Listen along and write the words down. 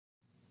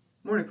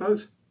Morning,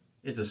 folks.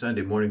 It's a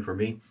Sunday morning for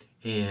me,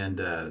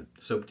 and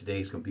soap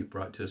today is going to be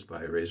brought to us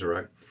by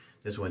RazoRock.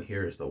 This one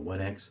here is the One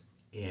X,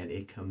 and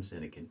it comes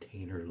in a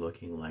container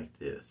looking like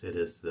this. It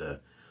is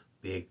the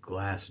big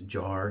glass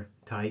jar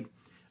type.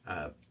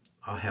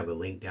 I'll have a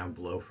link down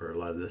below for a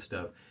lot of this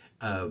stuff.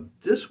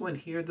 This one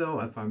here, though,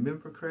 if I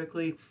remember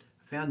correctly,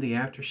 I found the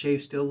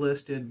aftershave still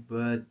listed,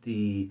 but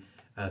the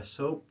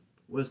soap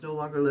was no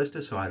longer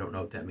listed, so I don't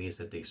know if that means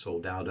that they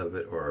sold out of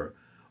it or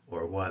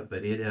what,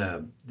 but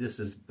this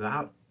is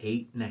about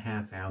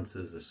 8.5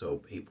 ounces of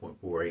soap,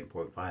 8.4,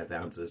 8.5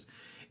 ounces.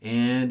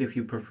 And if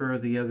you prefer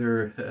the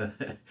other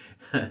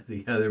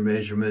the other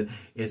measurement,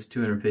 it's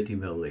 250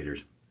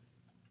 milliliters.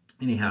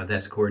 Anyhow,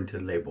 that's according to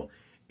the label.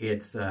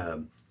 It's I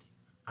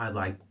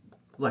like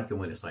it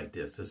when it's like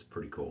this. This is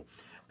pretty cool.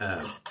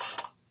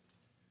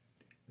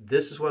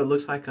 This is what it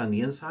looks like on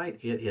the inside.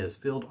 It is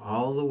filled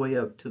all the way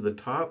up to the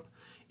top.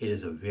 It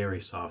is a very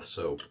soft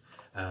soap.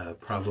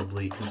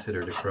 Probably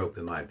considered a crope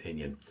in my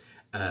opinion.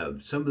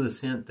 Some of the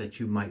scent that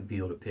you might be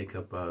able to pick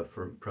up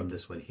from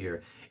this one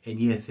here, and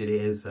yes, it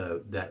is,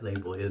 that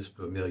label is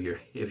familiar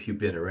if you've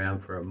been around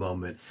for a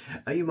moment.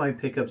 You might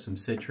pick up some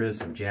citrus,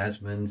 some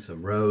jasmine,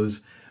 some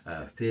rose,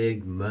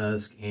 fig,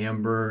 musk,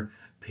 amber,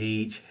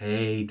 peach,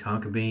 hay,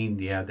 tonka bean.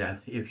 Yeah,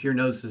 that if your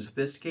nose is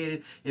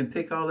sophisticated and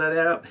pick all that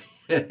out,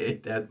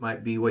 that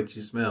might be what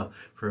you smell.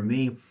 For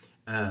me,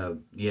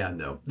 yeah,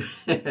 no.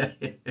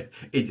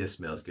 It just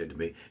smells good to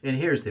me. And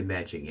here's the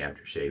matching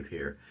aftershave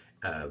here,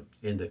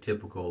 in the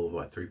typical,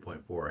 what,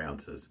 3.4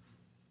 ounces.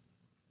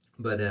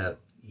 But,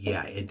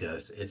 yeah, it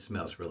does. It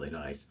smells really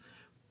nice.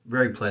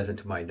 Very pleasant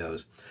to my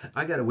nose.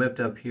 I got it whipped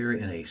up here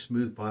in a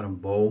smooth bottom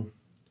bowl.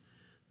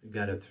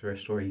 Got it at the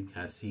thrift store. You can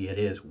kind of see it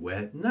is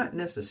wet. Not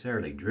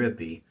necessarily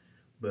drippy,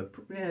 but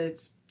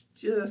it's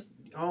just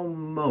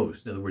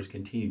almost, in other words,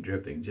 continue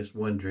dripping. Just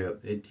one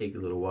drip. It'd take a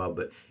little while,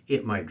 but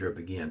it might drip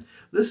again.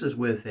 This is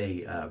with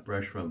a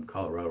brush from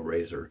Colorado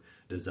Razor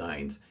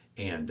Designs,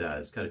 and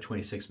it's got a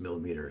 26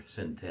 millimeter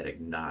synthetic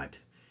knot,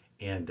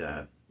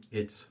 and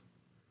it's,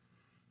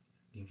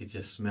 you could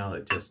just smell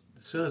it. Just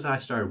as soon as I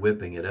started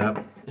whipping it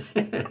up,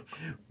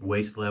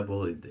 waist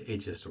level,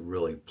 it's just a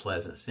really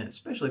pleasant scent,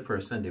 especially for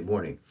a Sunday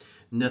morning.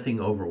 Nothing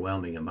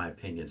overwhelming in my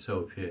opinion.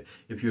 So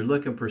if you're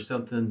looking for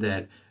something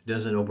that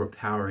doesn't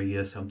overpower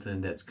you,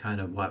 something that's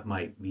kind of what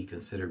might be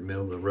considered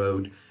middle of the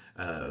road,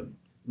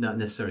 not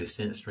necessarily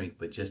scent strength,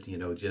 but just, you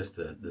know, just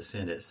the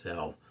scent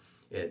itself,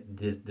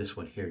 this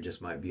one here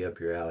just might be up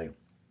your alley.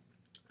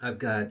 I've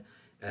got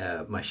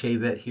my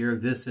shavette here.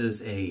 This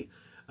is a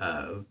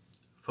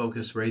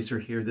Focus razor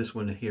here. This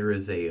one here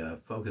is a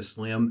Focus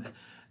Slim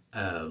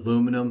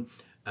aluminum.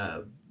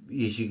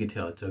 As you can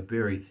tell, it's a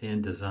very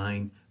thin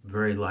design,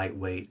 very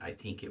lightweight. I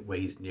think it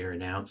weighs near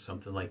an ounce,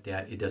 something like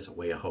that. It doesn't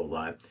weigh a whole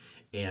lot.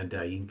 And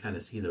you can kind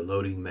of see the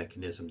loading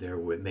mechanism there,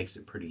 where it makes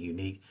it pretty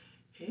unique.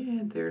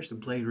 And there's the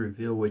blade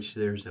reveal, which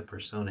there's a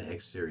Personna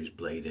X series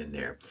blade in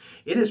there.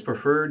 It is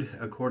preferred,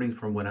 according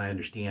from what I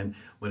understand,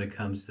 when it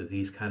comes to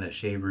these kind of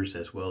shavers,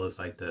 as well as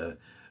like the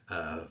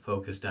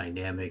Focus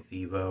Dynamic,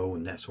 the Evo,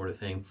 and that sort of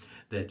thing,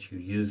 that you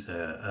use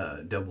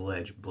a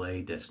double-edged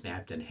blade that's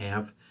snapped in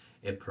half.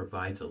 It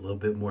provides a little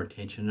bit more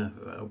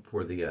tension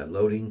for the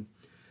loading.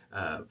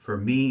 For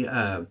me,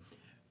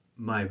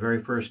 my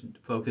very first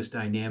Focus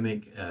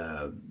Dynamic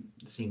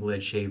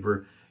single-edge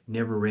shaver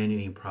never ran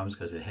any problems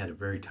because it had a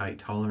very tight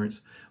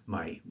tolerance.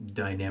 My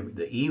Dynamic,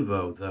 the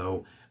Evo,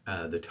 though,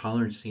 the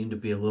tolerance seemed to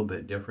be a little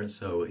bit different,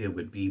 so it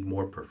would be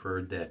more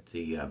preferred that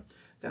the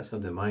got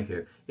something in my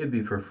hair. It'd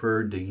be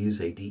preferred to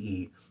use a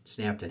DE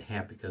snapped in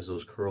half because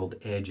those curled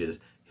edges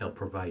help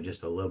provide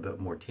just a little bit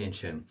more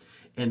tension.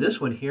 And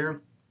this one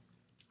here,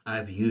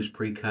 I've used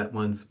pre-cut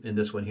ones in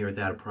this one here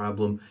without a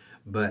problem.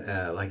 But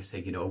like I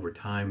said, you know, over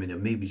time, and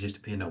it maybe just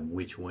depend on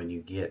which one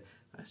you get.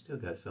 I still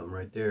got something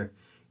right there.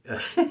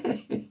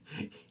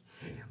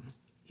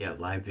 Yeah,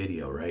 live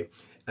video, right?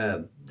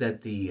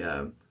 That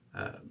the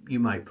you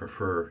might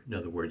prefer, in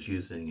other words,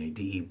 using a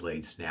DE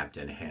blade snapped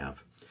in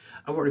half.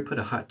 I've already put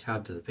a hot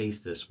towel to the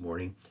face this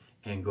morning,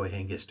 and go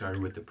ahead and get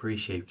started with the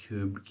pre-shave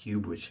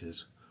cube, which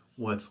is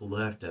what's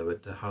left of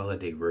it, the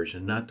Holliday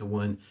version, not the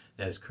one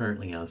that is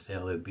currently on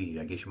sale. It would be,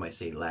 I guess you might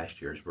say,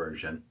 last year's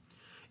version.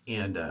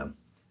 And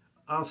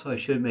also, I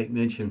should make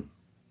mention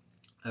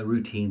a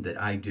routine that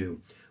I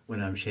do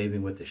when I'm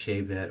shaving with a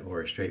shavette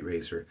or a straight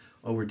razor.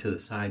 Over to the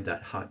side,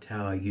 that hot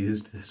towel I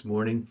used this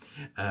morning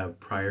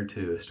prior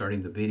to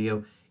starting the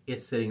video,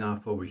 it's sitting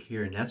off over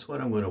here, and that's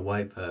what I'm going to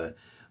wipe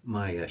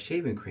my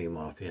shaving cream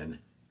off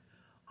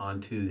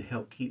onto to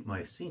help keep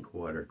my sink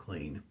water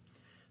clean.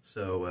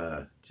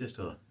 So just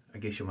a, I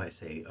guess you might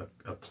say,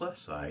 a plus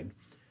side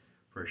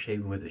for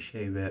shaving with a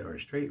shavette or a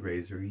straight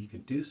razor. You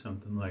could do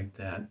something like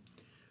that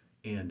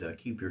and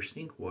keep your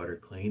sink water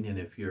clean. And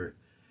if you're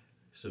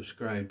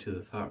subscribed to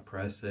the thought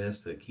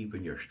process that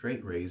keeping your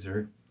straight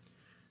razor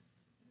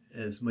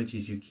as much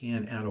as you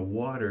can out of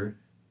water,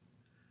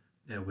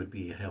 that would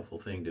be a helpful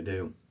thing to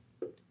do.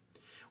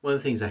 One of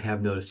the things I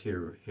have noticed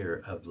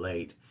here of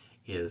late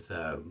is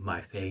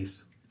my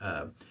face.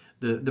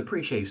 The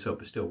pre-shave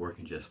soap is still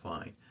working just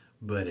fine,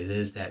 but it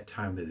is that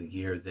time of the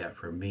year that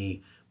for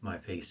me, my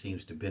face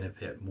seems to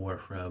benefit more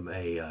from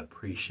a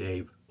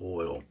pre-shave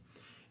oil.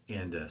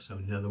 And so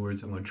in other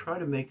words, I'm going to try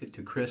to make it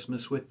to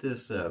Christmas with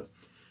this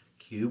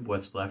cube,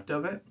 what's left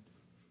of it,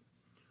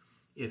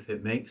 if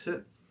it makes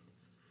it.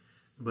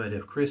 But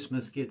if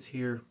Christmas gets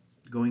here,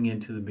 going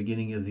into the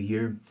beginning of the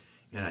year,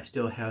 and I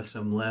still have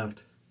some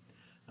left,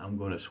 I'm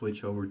going to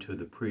switch over to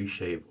the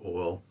pre-shave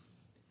oil,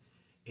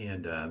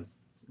 and I'm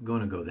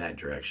going to go that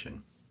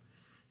direction,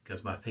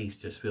 because my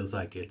face just feels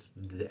like it's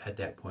at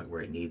that point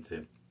where it needs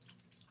it.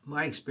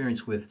 My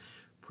experience with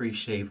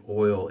pre-shave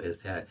oil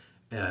is that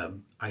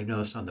I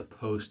noticed on the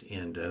post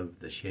end of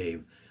the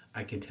shave,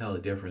 I can tell the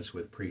difference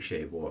with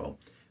pre-shave oil.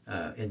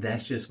 And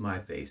that's just my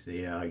face.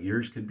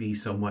 Yours could be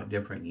somewhat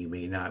different. You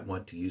may not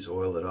want to use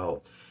oil at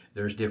all.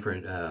 There's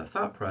different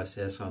thought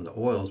process on the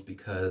oils,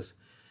 because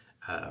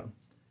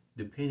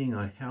depending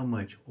on how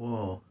much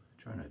oil,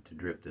 try not to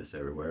drip this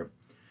everywhere,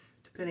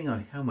 depending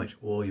on how much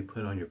oil you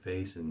put on your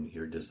face and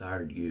your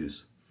desired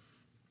use,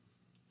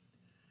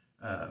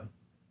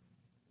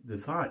 the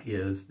thought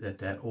is that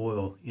that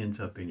oil ends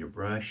up in your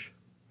brush,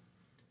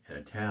 and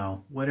a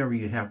towel, whatever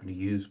you happen to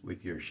use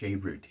with your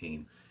shave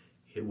routine,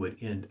 it would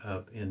end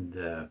up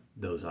in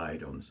those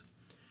items.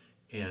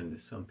 And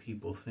some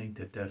people think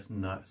that that's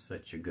not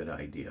such a good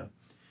idea.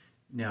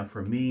 Now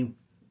for me,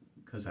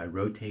 because I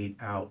rotate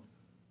out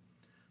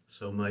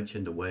so much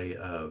in the way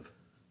of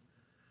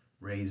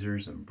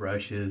razors and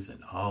brushes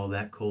and all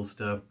that cool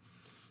stuff,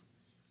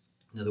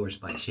 in other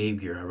words, my shave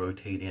gear, I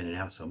rotate in and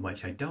out so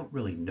much, I don't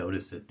really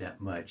notice it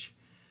that much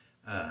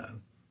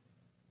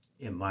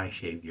in my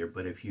shave gear.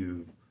 But if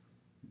you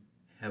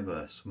have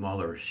a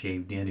smaller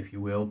shaved in, if you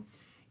will,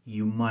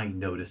 you might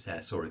notice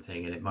that sort of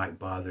thing, and it might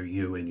bother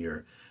you in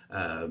your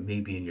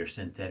maybe in your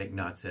synthetic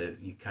knots, that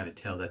you kind of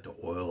tell that the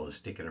oil is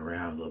sticking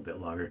around a little bit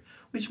longer,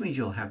 which means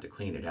you'll have to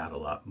clean it out a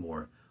lot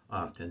more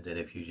often than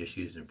if you just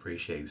use a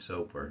pre-shave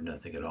soap or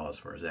nothing at all as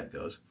far as that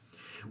goes.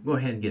 We'll go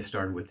ahead and get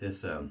started with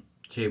this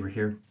shaver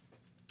here,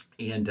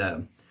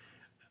 and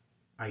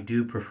I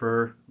do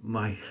prefer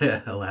my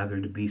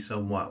lather to be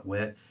somewhat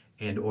wet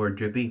and or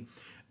drippy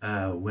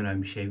when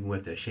I'm shaving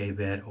with a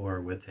shavette or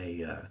with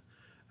a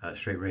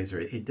straight razor.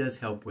 It does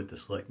help with the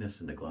slickness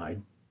and the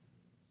glide.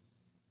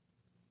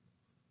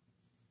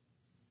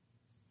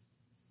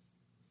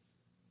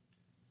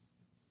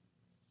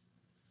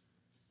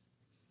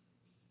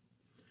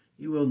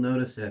 You will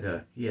notice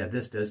that, yeah,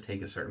 this does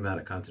take a certain amount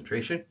of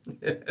concentration.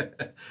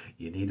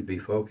 You need to be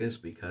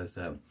focused, because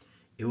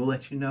it will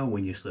let you know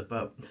when you slip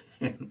up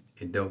and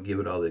don't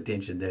give it all the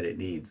attention that it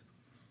needs.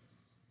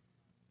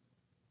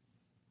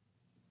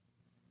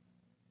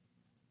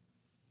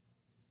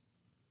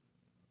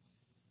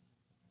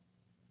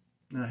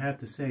 Now, I have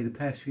to say, the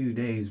past few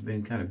days have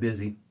been kind of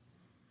busy.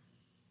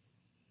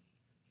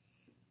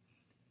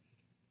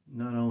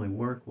 Not only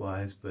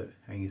work-wise, but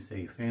how you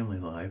say family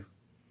life.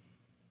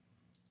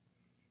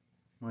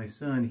 My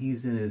son,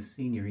 he's in his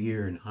senior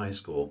year in high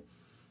school,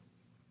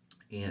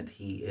 and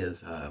he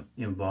is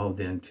involved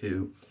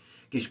into,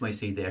 I guess you might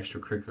say, the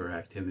extracurricular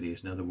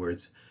activities. In other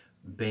words,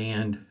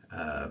 band,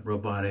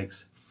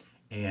 robotics,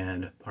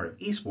 and part of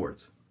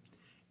esports.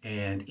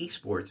 And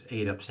esports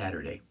ate up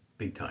Saturday,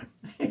 big time.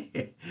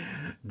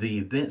 The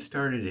event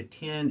started at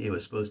 10. It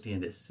was supposed to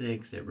end at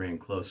 6. It ran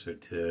closer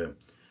to,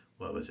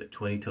 what was it,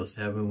 20 till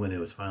 7 when it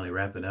was finally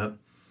wrapping up.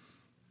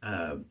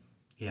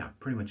 Yeah,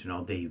 pretty much an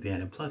all-day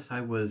event. And plus,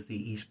 I was the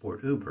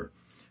esport Uber.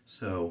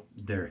 So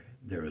there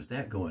was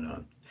that going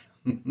on.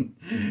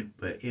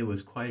 But it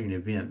was quite an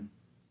event.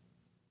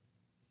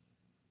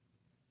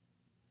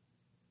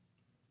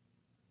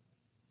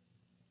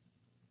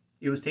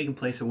 It was taking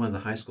place at one of the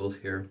high schools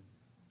here,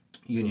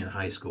 Union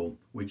High School,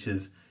 which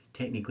is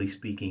technically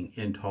speaking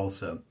in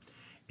Tulsa.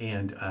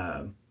 And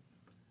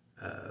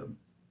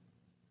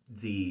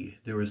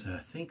there was, I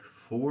think,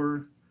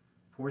 four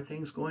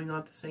things going on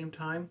at the same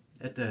time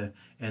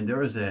and there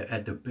was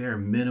at the bare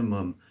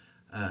minimum,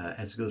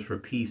 as it goes for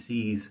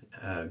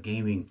PCs,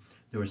 gaming,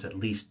 there was at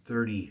least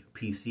 30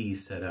 PCs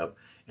set up,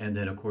 and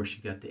then of course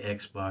you got the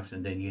Xbox,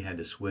 and then you had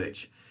the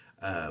Switch,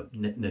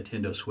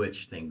 Nintendo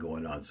Switch thing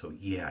going on. So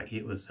yeah,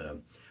 it was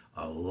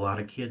a lot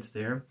of kids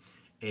there,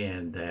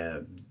 and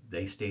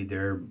they stayed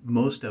there.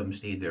 Most of them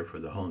stayed there for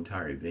the whole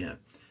entire event,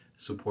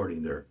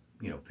 supporting their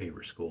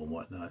favorite school and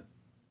whatnot.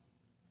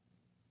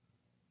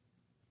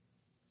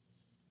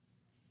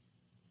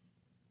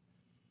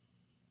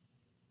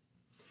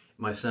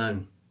 My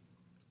son,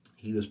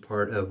 he was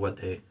part of what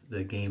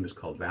the game is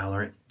called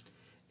Valorant,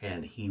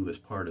 and he was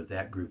part of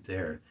that group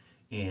there,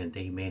 and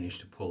they managed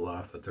to pull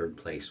off a third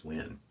place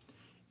win.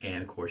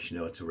 And of course,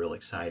 it's real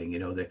exciting.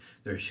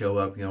 They show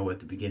up, at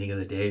the beginning of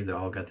the day, they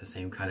all got the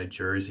same kind of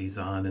jerseys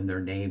on and their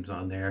names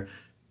on there.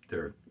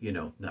 They're,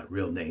 not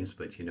real names,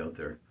 but,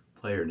 their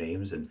player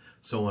names and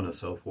so on and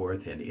so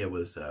forth. And it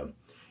was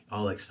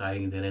all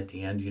exciting. Then at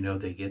the end,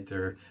 they get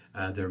their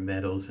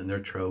medals and their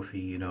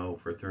trophy,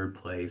 for third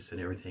place,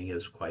 and everything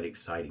is quite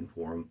exciting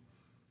for them.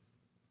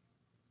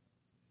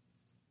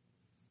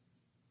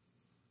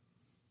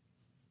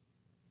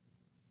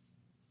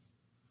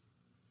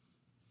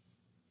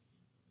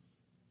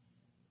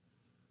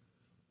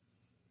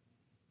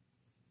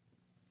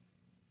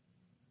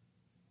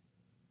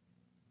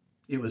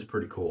 it was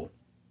pretty cool.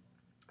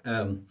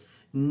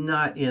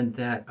 Not in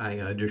that I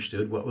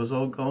understood what was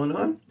all going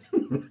on,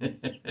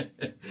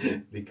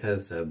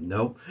 because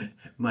nope,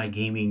 my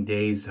gaming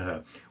days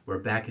were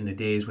back in the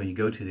days when you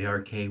go to the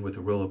arcade with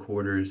the roll of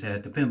quarters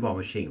at the pinball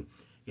machine.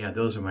 Yeah,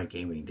 those are my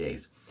gaming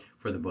days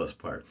for the most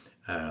part.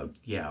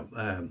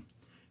 The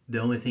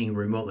only thing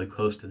remotely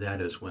close to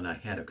that is when I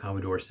had a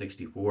Commodore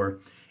 64,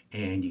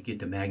 and you get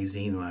the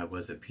magazine when I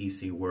was at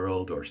PC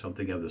World or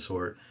something of the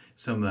sort,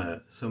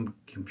 some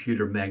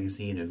computer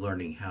magazine, and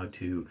learning how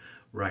to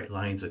write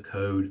lines of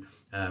code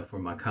for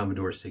my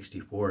Commodore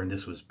 64, and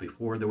this was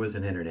before there was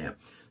an internet.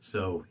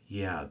 So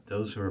yeah,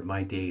 those were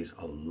my days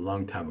a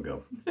long time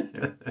ago,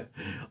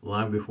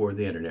 long before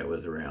the internet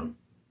was around.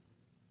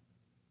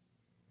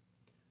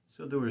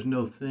 So there was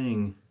no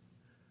thing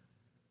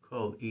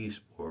called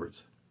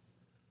esports,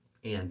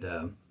 and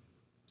I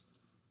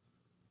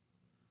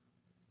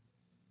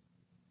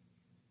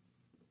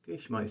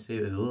guess you might say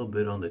it a little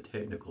bit on the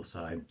technical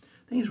side.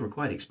 Things were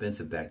quite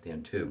expensive back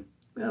then too.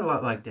 Not a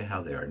lot like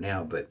how they are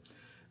now, but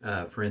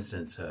for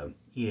instance,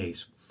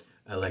 EA's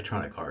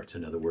Electronic Arts,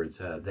 in other words,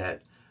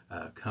 that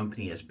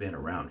company has been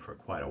around for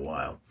quite a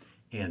while,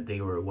 and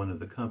they were one of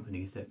the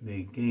companies that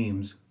made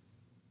games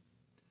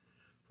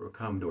for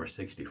Commodore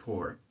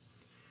 64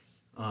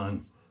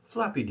 on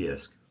floppy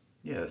disk.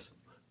 Yes.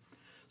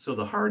 So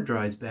the hard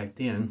drives back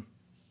then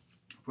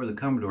for the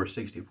Commodore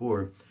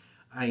 64,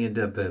 I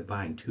ended up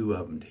buying 2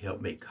 of them to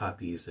help make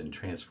copies and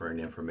transferring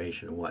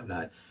information and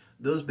whatnot.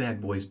 Those bad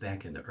boys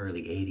back in the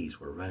early 80s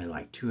were running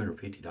like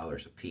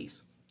 $250 a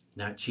piece.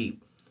 Not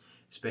cheap,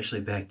 especially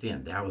back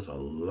then. That was a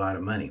lot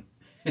of money.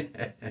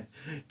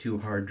 2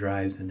 hard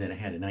drives, and then I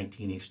had a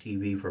 19-inch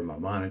TV for my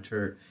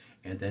monitor,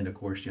 and then of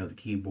course, you know, the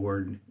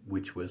keyboard,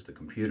 which was the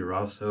computer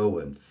also.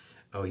 And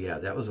oh yeah,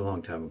 that was a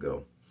long time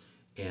ago.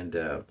 And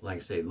like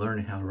I say,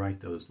 learning how to write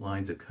those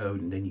lines of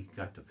code, and then you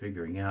got to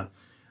figuring out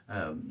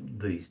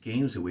these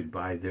games that we'd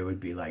buy. There would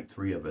be like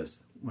 3 of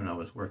us when I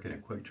was working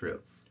at Quick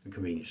Trip, a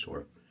convenience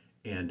store.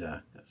 And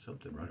got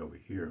something right over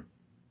here.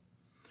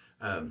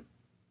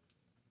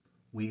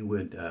 We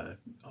would,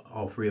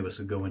 all 3 of us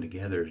would go in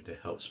together to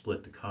help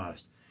split the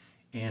cost.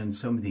 And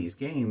some of these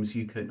games,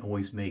 you couldn't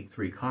always make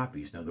 3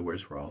 copies, in other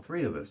words, for all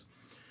 3 of us.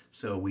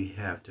 So we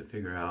have to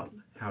figure out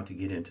how to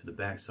get into the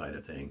back side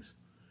of things.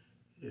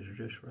 It is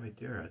just right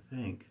there, I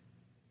think.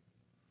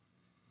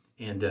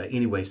 And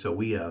anyway, so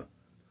we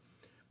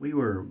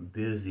were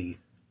busy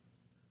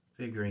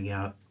figuring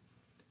out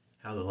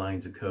how the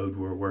lines of code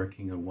were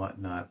working and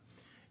whatnot.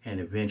 And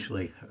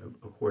eventually,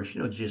 of course,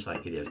 you know, just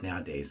like it is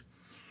nowadays,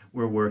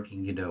 we're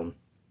working, you know,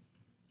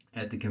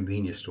 at the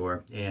convenience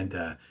store, and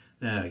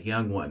the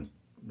young one,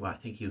 well, I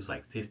think he was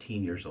like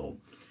 15 years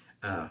old.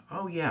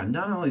 Oh yeah,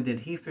 not only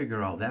did he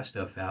figure all that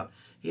stuff out,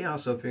 he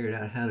also figured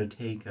out how to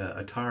take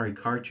Atari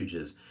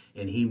cartridges,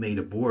 and he made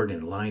a board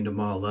and lined them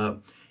all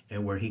up,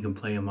 and where he can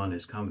play them on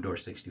his Commodore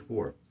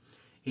 64.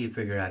 He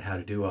figured out how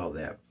to do all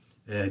that.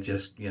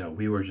 Just, you know,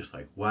 we were just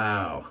like,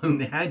 wow,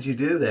 how'd you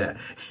do that?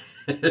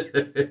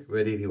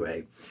 But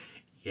anyway,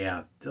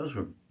 yeah, those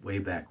were way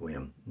back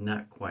when,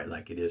 not quite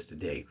like it is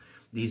today.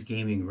 These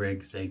gaming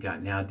rigs they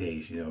got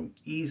nowadays, you know,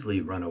 easily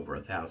run over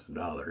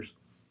 $1,000.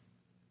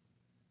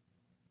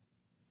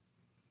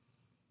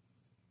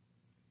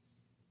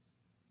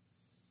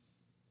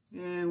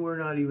 And we're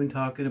not even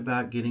talking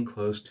about getting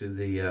close to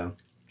the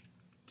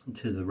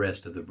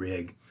rest of the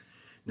rig.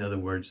 In other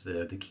words,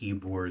 the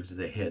keyboards,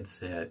 the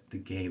headset, the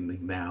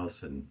gaming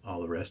mouse, and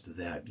all the rest of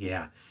that.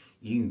 Yeah,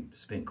 you can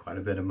spend quite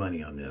a bit of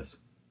money on this.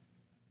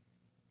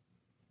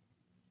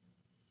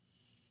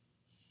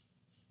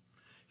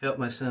 Helped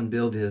my son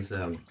build his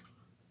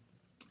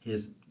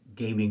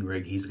gaming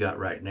rig he's got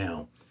right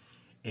now,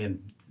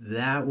 and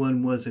that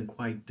one wasn't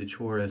quite the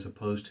chore as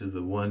opposed to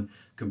the one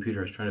computer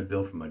I was trying to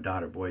build for my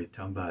daughter. Boy,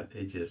 talking about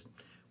it, just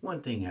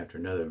one thing after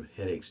another,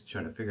 headaches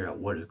trying to figure out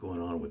what is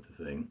going on with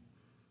the thing.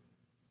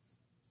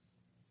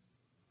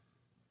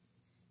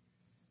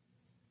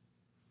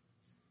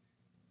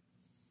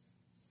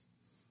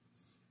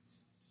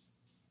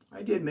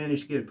 I did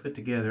manage to get it put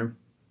together,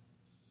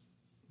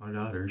 my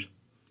daughter's,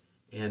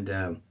 and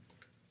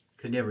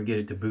could never get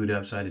it to boot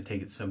up, so I had to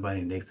take it to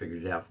somebody, and they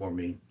figured it out for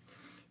me.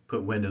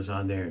 Put Windows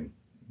on there, and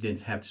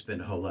didn't have to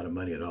spend a whole lot of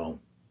money at all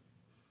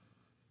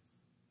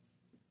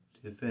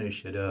to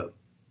finish it up.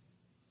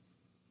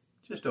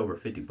 Just over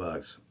 50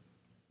 bucks.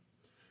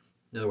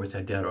 In other words,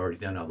 I'd already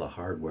done all the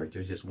hard work.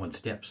 There's just one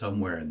step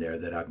somewhere in there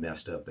that I've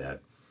messed up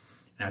at.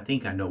 And I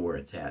think I know where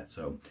it's at.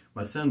 So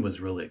my son was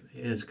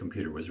his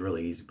computer was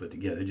really easy to put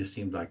together. It just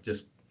seemed like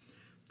just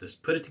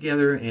put it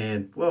together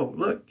and, whoa,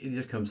 look, it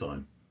just comes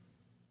on.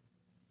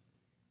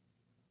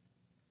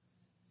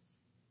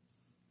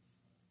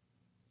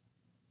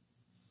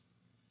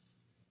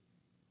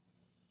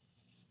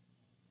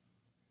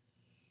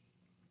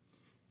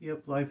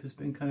 Yep, life has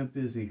been kind of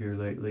busy here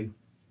lately.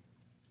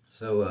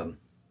 So, that's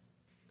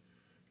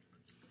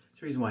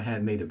the reason why I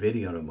hadn't made a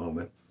video in a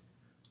moment.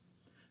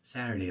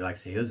 Saturday, like I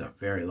say, it was a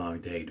very long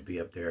day to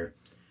be up there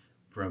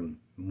from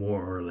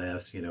more or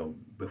less, you know,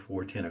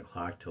 before 10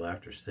 o'clock till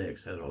after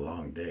 6. That's a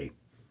long day.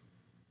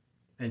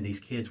 And these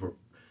kids were,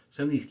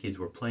 some of these kids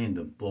were playing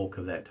the bulk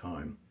of that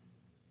time.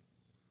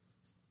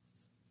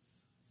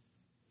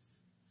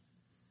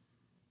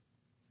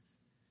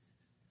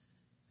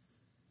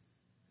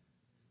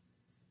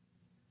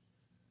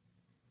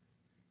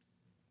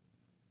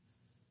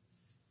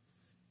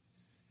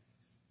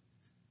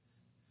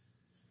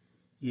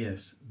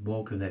 Yes,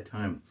 bulk of that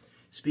time.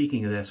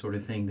 Speaking of that sort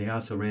of thing, they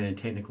also ran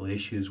into technical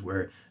issues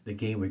where the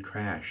game would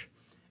crash,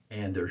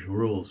 and there's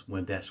rules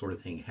when that sort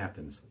of thing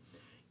happens.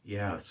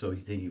 Yeah, so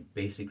then you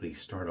basically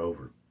start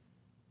over.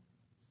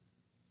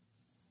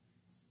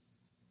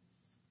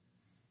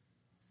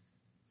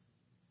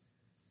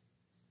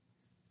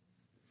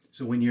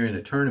 So when you're in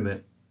a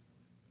tournament,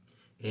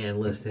 and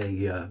let's say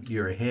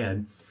you're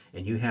ahead,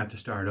 and you have to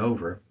start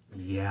over,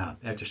 yeah,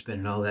 after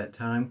spending all that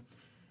time,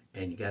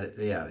 and you got it,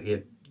 yeah,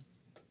 it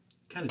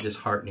kind of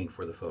disheartening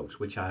for the folks,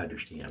 which I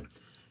understand.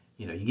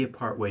 You know, you get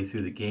part way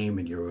through the game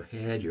and you're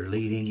ahead, you're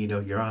leading, you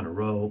know, you're on a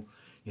roll,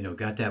 you know,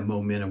 got that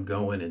momentum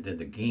going, and then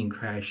the game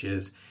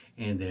crashes,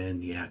 and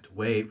then you have to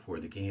wait for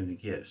the game to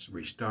get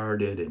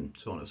restarted, and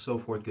so on and so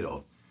forth, get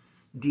all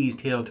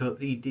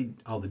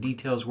the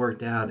details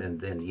worked out,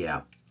 and then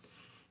yeah,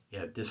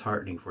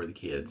 disheartening for the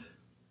kids.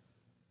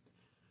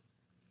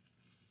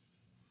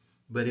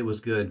 But it was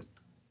good.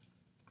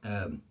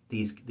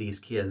 These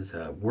kids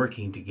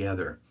working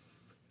together,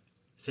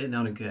 sitting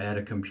at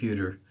a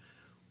computer,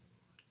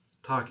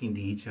 talking to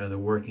each other,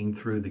 working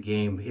through the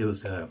game. It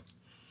was,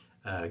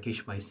 I guess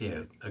you might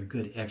say, a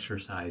good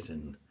exercise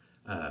in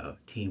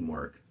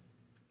teamwork.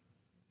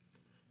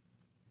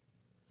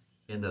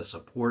 And the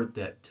support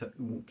that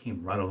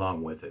came right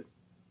along with it.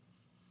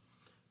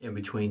 In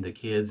between the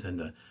kids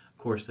and, of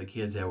course, the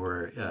kids that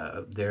were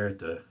there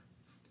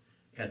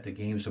at the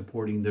game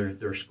supporting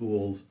their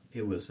schools.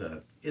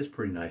 It's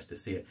pretty nice to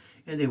see it.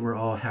 And they were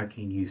all, how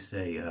can you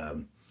say,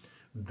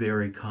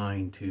 very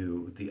kind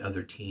to the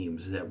other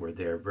teams that were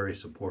there, very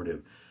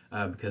supportive,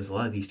 because a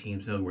lot of these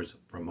teams, in other words,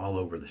 from all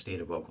over the state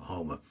of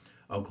Oklahoma,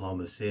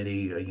 Oklahoma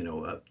City, you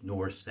know, up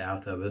north,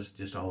 south of us,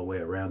 just all the way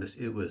around us.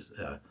 It was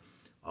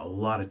a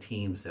lot of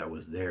teams that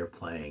was there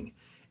playing,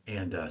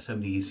 and some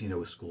of these, you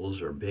know, schools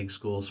are big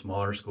schools,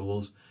 smaller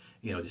schools,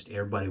 you know, just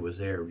everybody was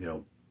there, you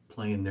know,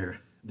 playing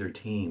their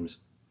teams.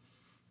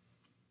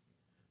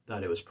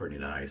 Thought it was pretty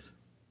nice.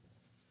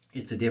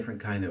 It's a different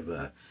kind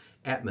of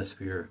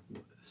atmosphere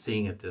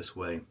seeing it this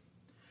way,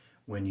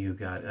 when you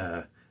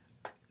got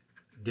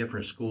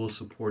different schools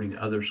supporting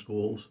other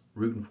schools,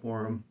 rooting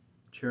for them,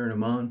 cheering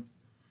them on.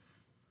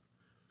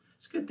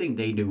 It's a good thing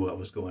they knew what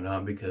was going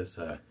on, because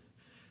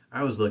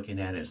I was looking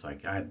at it, it's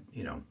like, I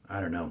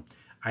don't know.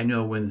 I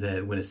know when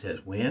it says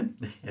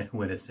win, and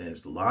when it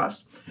says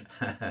lost,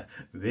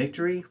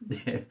 victory,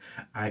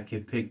 I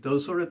could pick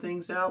those sort of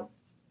things out.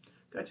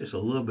 Got just a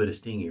little bit of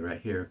stingy right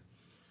here.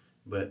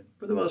 But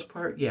for the most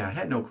part, yeah, I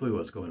had no clue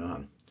what's going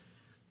on.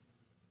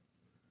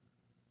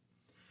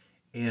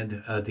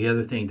 And the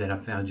other thing that I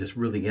found just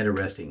really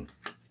interesting,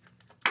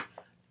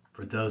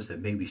 for those that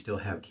maybe still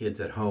have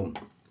kids at home.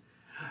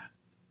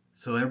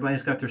 So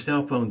everybody's got their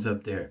cell phones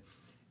up there.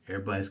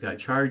 Everybody's got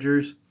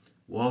chargers,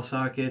 wall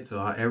sockets,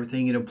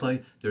 everything in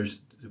play.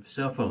 There's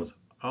cell phones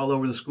all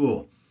over the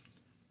school.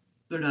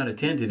 They're not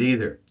attended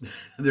either.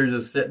 They're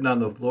just sitting on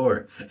the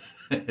floor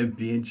and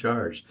being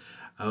charged.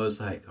 I was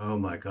like, oh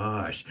my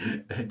gosh,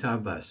 talk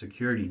about a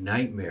security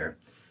nightmare.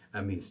 I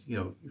mean, you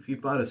know, if you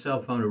bought a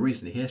cell phone in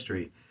recent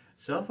history,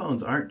 cell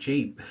phones aren't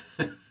cheap.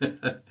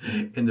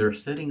 And they're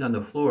sitting on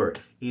the floor,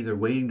 either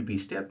waiting to be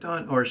stepped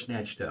on or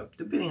snatched up,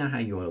 depending on how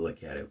you want to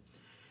look at it.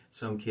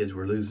 Some kids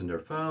were losing their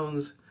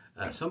phones.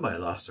 Somebody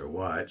lost their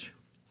watch.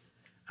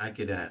 I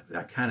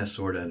kind of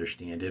sort of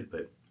understand it,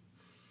 but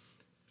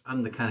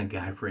I'm the kind of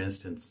guy, for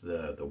instance,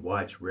 the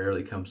watch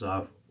rarely comes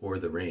off, or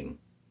the ring.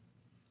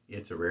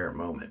 It's a rare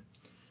moment.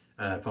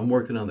 If I'm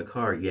working on the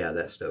car, yeah,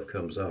 that stuff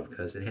comes off,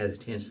 because it has a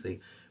tendency,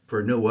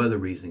 for no other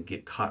reason,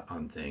 get caught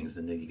on things,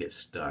 and then you get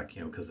stuck,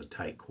 you know, because of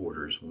tight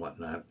quarters and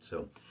whatnot.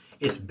 So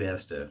it's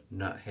best to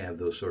not have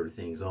those sort of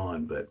things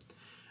on. But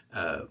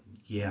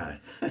yeah,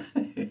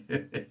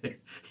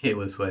 it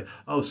was funny.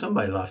 Oh,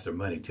 somebody lost their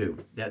money too.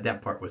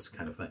 That part was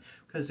kind of funny,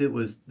 because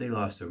they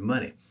lost their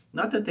money.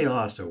 Not that they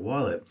lost their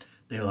wallet,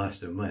 they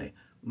lost their money.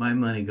 My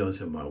money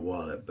goes in my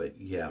wallet, but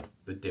yeah,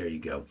 but there you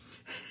go.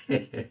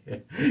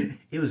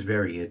 It was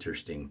very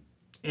interesting.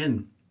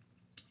 And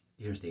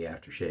here's the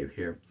aftershave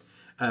here.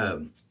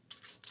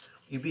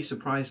 You'd be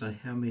surprised on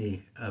how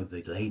many of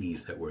the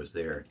ladies that was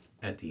there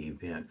at the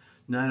event.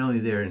 Not only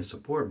there in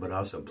support, but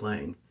also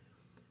playing.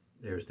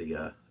 There's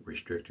the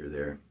restrictor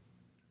there.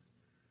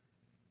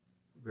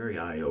 Very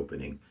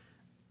eye-opening.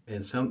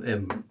 And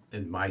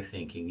in my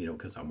thinking, you know,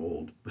 because I'm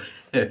old,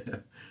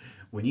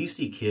 when you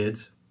see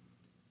kids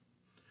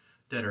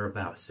that are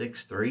about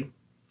 6'3",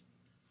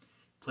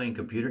 playing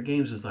computer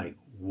games, is like,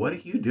 what are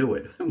you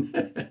doing?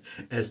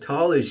 As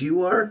tall as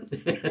you are?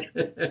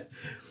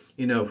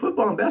 you know,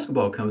 football and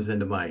basketball comes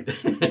into mind.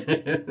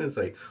 It's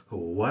like,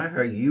 why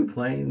are you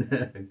playing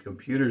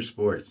computer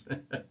sports?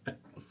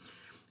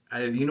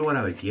 You know what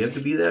I would give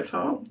to be that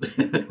tall?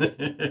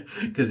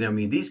 Because, I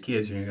mean, these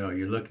kids, you know,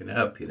 you're looking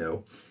up, you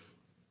know.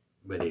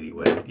 But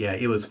anyway, yeah,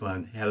 it was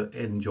fun. I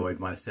enjoyed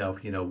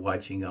myself, you know,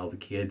 watching all the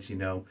kids, you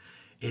know.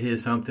 It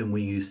is something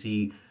when you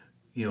see,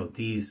 you know,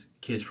 these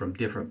kids from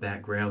different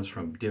backgrounds,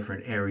 from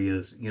different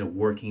areas, you know,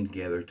 working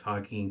together,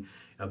 talking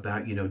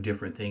about, you know,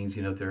 different things,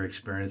 you know, they're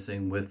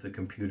experiencing with the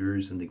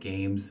computers and the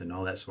games and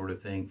all that sort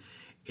of thing.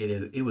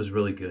 It was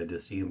really good to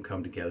see them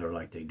come together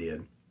like they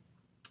did.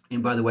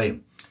 And by the way,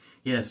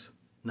 yes,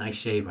 nice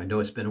shave. I know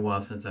it's been a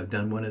while since I've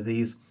done one of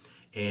these.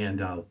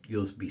 And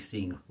you'll be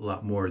seeing a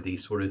lot more of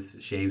these sort of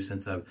shaves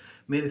since I've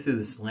made it through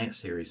the slant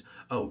series.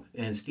 Oh,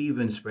 and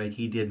Steven Sprague,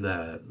 he did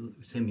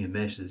send me a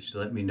message to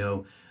let me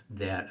know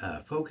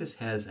that Focus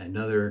has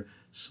another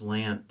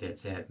slant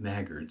that's at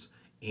Maggard's.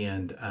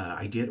 And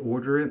I did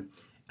order it.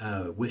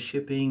 With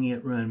shipping,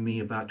 it ran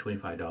me about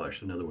 $25.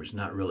 So in other words,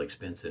 not real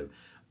expensive.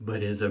 But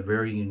it is a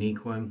very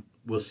unique one.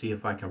 We'll see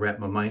if I can wrap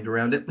my mind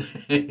around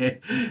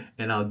it.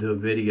 And I'll do a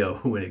video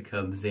when it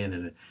comes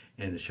in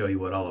and show you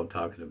what all I'm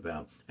talking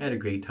about. I had a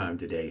great time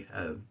today.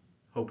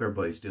 Hope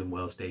everybody's doing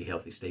well. Stay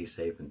healthy, stay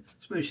safe, and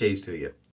smooth shaves to you.